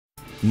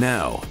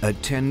Now, a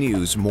 10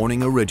 News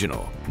Morning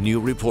Original. New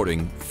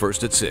reporting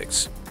first at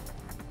 6.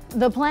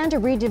 The plan to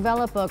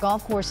redevelop a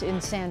golf course in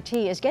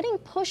Santee is getting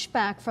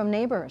pushback from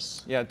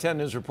neighbors. Yeah, 10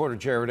 News reporter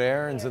Jared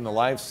Aarons in the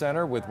Live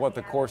Center with what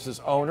the course's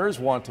owners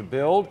want to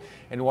build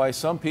and why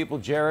some people,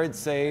 Jared,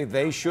 say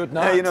they should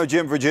not. Yeah, you know,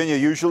 Jim, Virginia,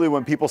 usually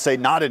when people say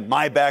not in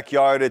my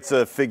backyard, it's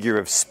a figure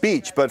of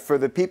speech. But for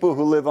the people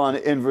who live on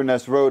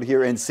Inverness Road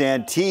here in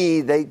Santee,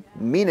 they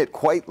mean it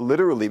quite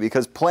literally,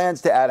 because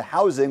plans to add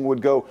housing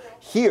would go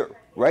here,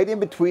 right in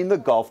between the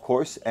golf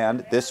course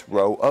and this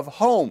row of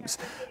homes.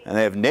 And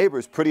they have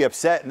neighbors pretty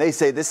upset, and they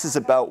say this is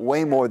about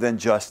way more than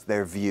just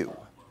their view.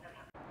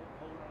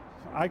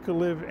 I could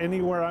live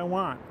anywhere I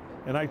want,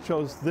 and I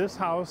chose this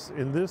house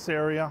in this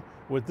area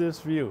with this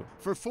view.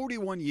 For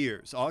 41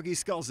 years, Augie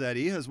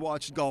Scalzetti has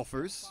watched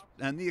golfers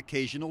and the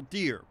occasional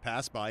deer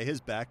pass by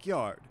his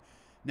backyard.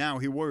 Now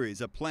he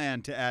worries a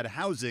plan to add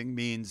housing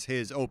means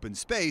his open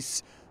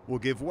space will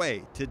give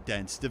way to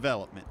dense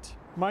development.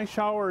 My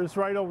shower is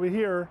right over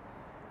here.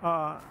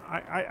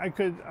 I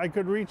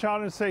could reach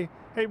out and say,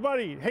 hey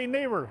buddy, hey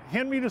neighbor,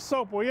 hand me the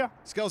soap, will ya?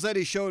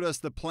 Scalzetti showed us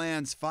the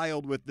plans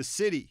filed with the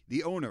city.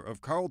 The owner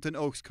of Carlton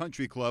Oaks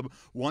Country Club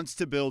wants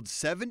to build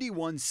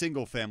 71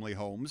 single-family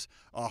homes,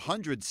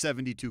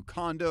 172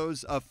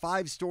 condos, a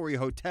 5-story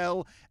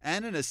hotel,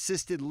 and an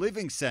assisted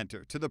living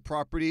center to the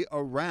property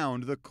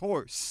around the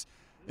course.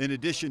 In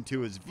addition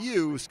to his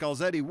view,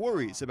 Scalzetti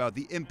worries about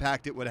the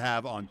impact it would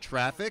have on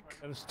traffic.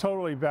 It's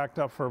totally backed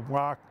up for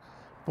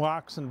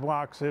blocks and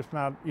blocks, if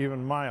not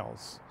even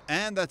miles.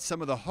 And that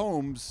some of the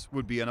homes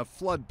would be in a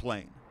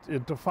floodplain.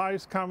 It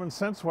defies common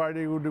sense why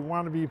they would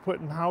want to be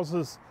putting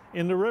houses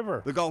in the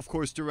river. The golf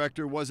course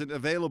director wasn't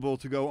available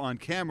to go on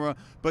camera,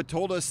 but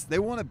told us they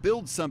want to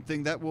build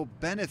something that will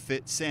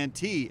benefit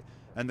Santee.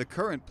 And the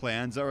current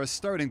plans are a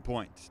starting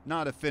point,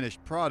 not a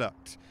finished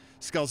product.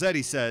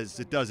 Scalzetti says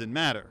it doesn't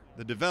matter.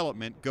 The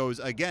development goes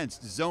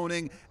against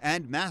zoning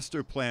and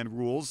master plan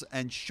rules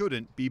and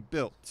shouldn't be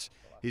built.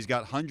 He's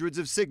got hundreds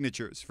of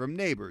signatures from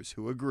neighbors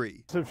who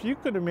agree. So if you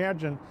could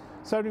imagine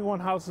 71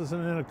 houses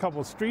and then a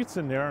couple streets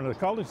in there in a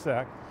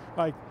cul-de-sac,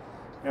 like,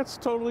 that's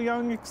totally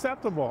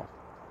unacceptable.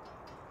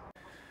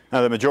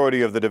 Now, the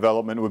majority of the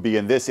development would be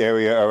in this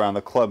area around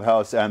the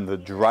clubhouse and the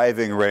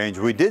driving range.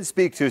 We did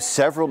speak to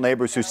several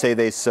neighbors who say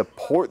they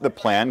support the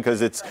plan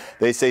because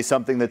they say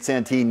something that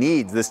Santee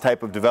needs, this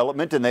type of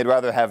development, and they'd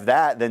rather have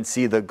that than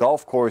see the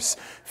golf course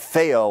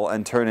fail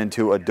and turn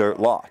into a dirt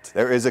lot.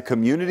 There is a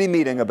community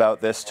meeting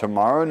about this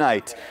tomorrow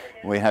night.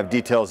 We have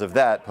details of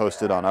that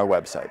posted on our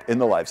website. In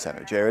the Live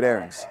Center, Jared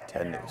Aarons,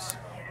 10 News.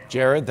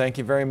 Jared, thank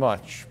you very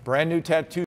much. Brand new tattoo